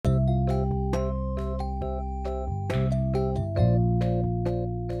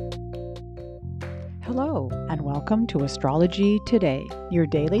Hello, and welcome to Astrology Today, your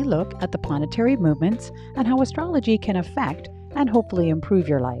daily look at the planetary movements and how astrology can affect and hopefully improve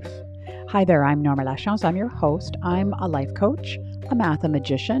your life. Hi there, I'm Norma Lachance. I'm your host. I'm a life coach, a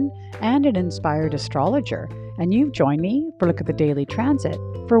mathemagician, and an inspired astrologer. And you've joined me for a look at the daily transit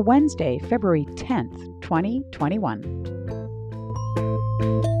for Wednesday, February 10th, 2021.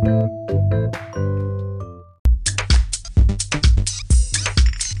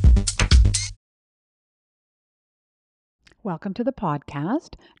 Welcome to the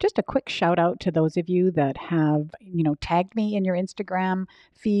podcast. Just a quick shout out to those of you that have, tagged me in your Instagram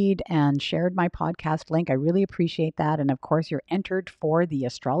feed and shared my podcast link. I really appreciate that. And of course, you're entered for the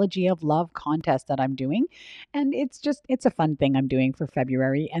Astrology of Love contest that I'm doing. And it's a fun thing I'm doing for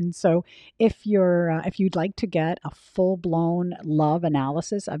February. And so if you'd like to get a full blown love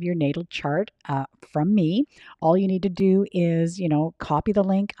analysis of your natal chart from me, all you need to do is, copy the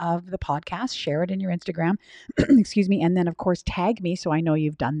link of the podcast, share it in your Instagram, excuse me, and then of course tag me so I know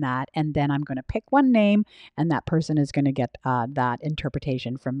you've done that, and then I'm going to pick one name and that person is going to get that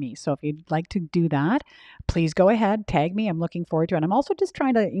interpretation from me. So if you'd like to do that, please go ahead, tag me. I'm looking forward to it. I'm also just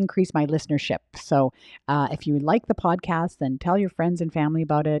trying to increase my listenership. So if you like the podcast, then tell your friends and family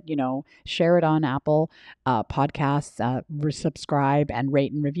about it. Share it on Apple podcasts, subscribe and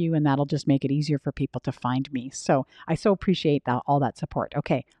rate and review, and that'll just make it easier for people to find me. So I so appreciate all that support.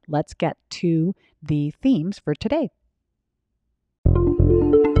 Okay, let's get to the themes for today.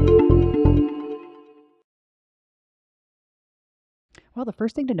 Well, the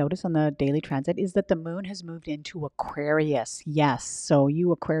first thing to notice on the daily transit is that the moon has moved into Aquarius. Yes, so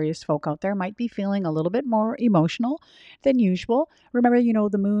you Aquarius folk out there might be feeling a little bit more emotional than usual. Remember,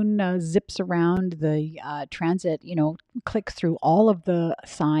 the moon zips around the transit, clicks through all of the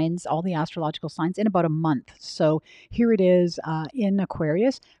signs, all the astrological signs in about a month. So here it is in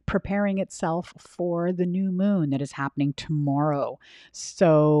Aquarius, preparing itself for the new moon that is happening tomorrow.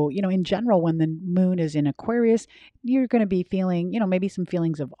 So, in general, when the moon is in Aquarius, you're going to be feeling, maybe some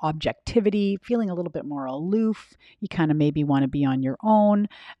feelings of objectivity, feeling a little bit more aloof. You kind of maybe want to be on your own.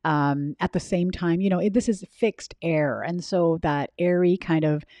 At the same time, this is fixed air. And so that airy kind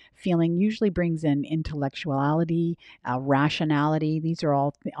of feeling usually brings in intellectuality, rationality. These are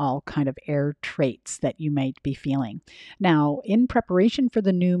all kind of air traits that you might be feeling. Now, in preparation for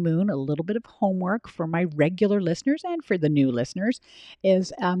the new moon, a little bit of homework for my regular listeners and for the new listeners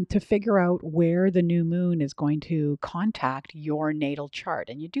is to figure out where the new moon is going to contact your natal chart.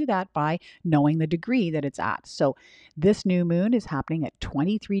 And you do that by knowing the degree that it's at. So this new moon is happening at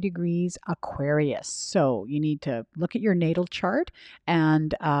 23 degrees Aquarius. So you need to look at your natal chart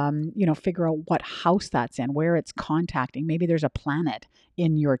and, figure out what house that's in, where it's contacting. Maybe there's a planet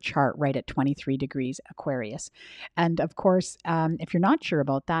in your chart right at 23 degrees Aquarius. And of course, if you're not sure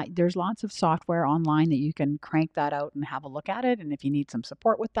about that, there's lots of software online that you can crank that out and have a look at it. And if you need some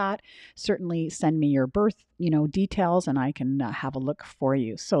support with that, certainly send me your birth, details, and I can have a look for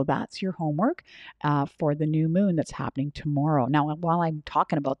you. So that's your homework for the new moon that's happening tomorrow. Now, while I'm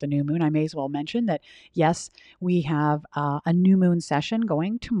talking about the new moon, I may as well mention that, yes, we have a new moon session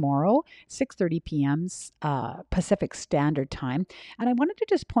going tomorrow, 6:30 p.m. Pacific Standard Time. And I wanted to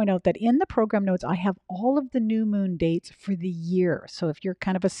just point out that in the program notes, I have all of the new moon dates for the year. So if you're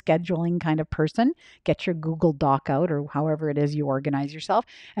kind of a scheduling kind of person, get your Google Doc out or however it is you organize yourself.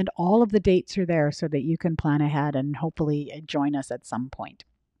 And all of the dates are there so that you can plan ahead and hopefully join us at some point.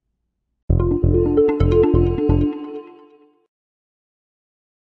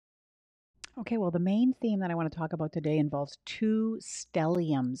 Okay, well, the main theme that I want to talk about today involves two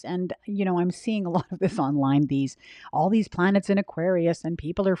stelliums. And, I'm seeing a lot of this online, all these planets in Aquarius, and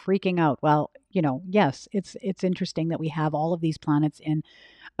people are freaking out. Well, yes, it's interesting that we have all of these planets in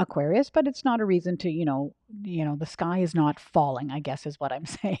Aquarius, but it's not a reason to, the sky is not falling, I guess is what I'm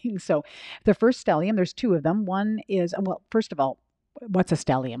saying. So the first stellium, there's two of them. One is, well, first of all, what's a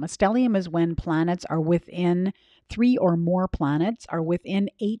stellium? A stellium is when planets are within 3 or more planets are within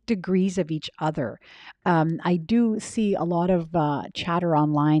 8 degrees of each other. I do see a lot of chatter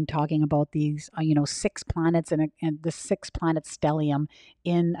online talking about these, 6 planets and the 6-planet stellium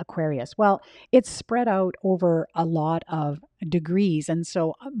in Aquarius. Well, it's spread out over a lot of degrees. And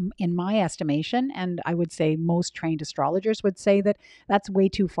so in my estimation, and I would say most trained astrologers would say that that's way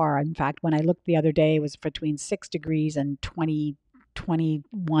too far. In fact, when I looked the other day, it was between 6 degrees and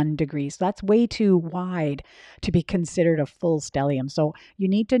 21 degrees. That's way too wide to be considered a full stellium. So you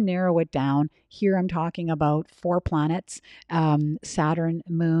need to narrow it down. Here I'm talking about 4 planets, Saturn,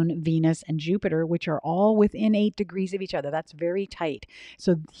 Moon, Venus, and Jupiter, which are all within 8 degrees of each other. That's very tight.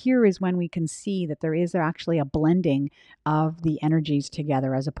 So here is when we can see that there is actually a blending of the energies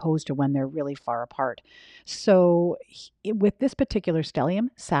together as opposed to when they're really far apart. So with this particular stellium,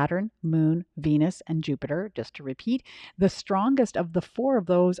 Saturn, Moon, Venus, and Jupiter, just to repeat, the strongest of the 4 of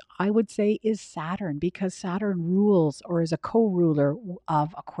those, I would say, is Saturn, because Saturn rules or is a co-ruler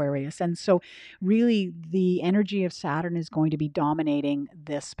of Aquarius. And so really the energy of Saturn is going to be dominating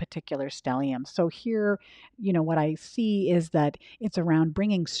this particular stellium. So here, what I see is that it's around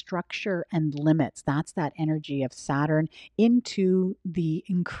bringing structure and limits. That's that energy of Saturn into the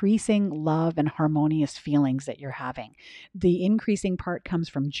increasing love and harmonious feelings that you're having. The increasing part comes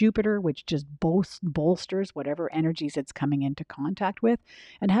from Jupiter, which just bolsters whatever energies it's coming into contact with.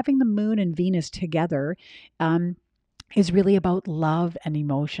 And having the Moon and Venus together is really about love and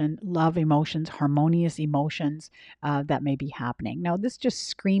emotion, love emotions, harmonious emotions that may be happening. Now, this just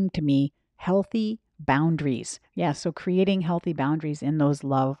screamed to me healthy boundaries. Yeah, so creating healthy boundaries in those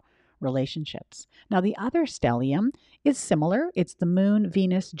love relationships. Now, the other stellium is similar. It's the Moon,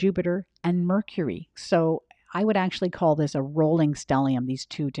 Venus, Jupiter, and Mercury. So I would actually call this a rolling stellium, these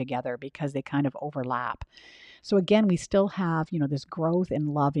two together, because they kind of overlap. So again, we still have, this growth in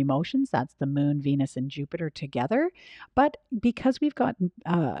love emotions. That's the Moon, Venus, and Jupiter together. But because we've got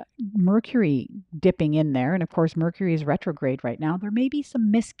Mercury dipping in there, and of course, Mercury is retrograde right now, there may be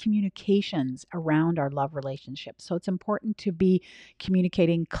some miscommunications around our love relationships. So it's important to be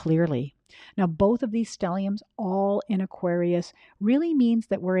communicating clearly. Now, both of these stelliums, all in Aquarius, really means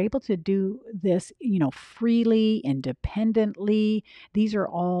that we're able to do this, freely, independently. These are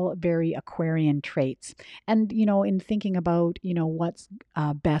all very Aquarian traits. And, in thinking about, what's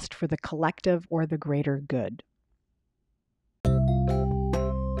best for the collective or the greater good.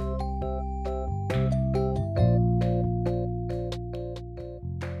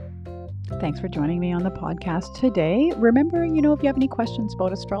 Thanks for joining me on the podcast today. Remember, if you have any questions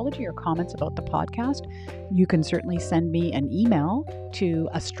about astrology or comments about the podcast, you can certainly send me an email to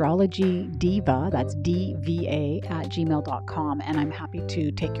astrologydiva, that's DVA, @gmail.com. And I'm happy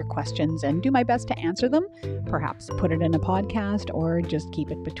to take your questions and do my best to answer them. Perhaps put it in a podcast or just keep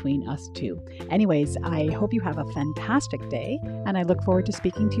it between us two. Anyways, I hope you have a fantastic day, and I look forward to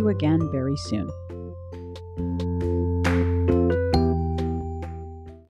speaking to you again very soon.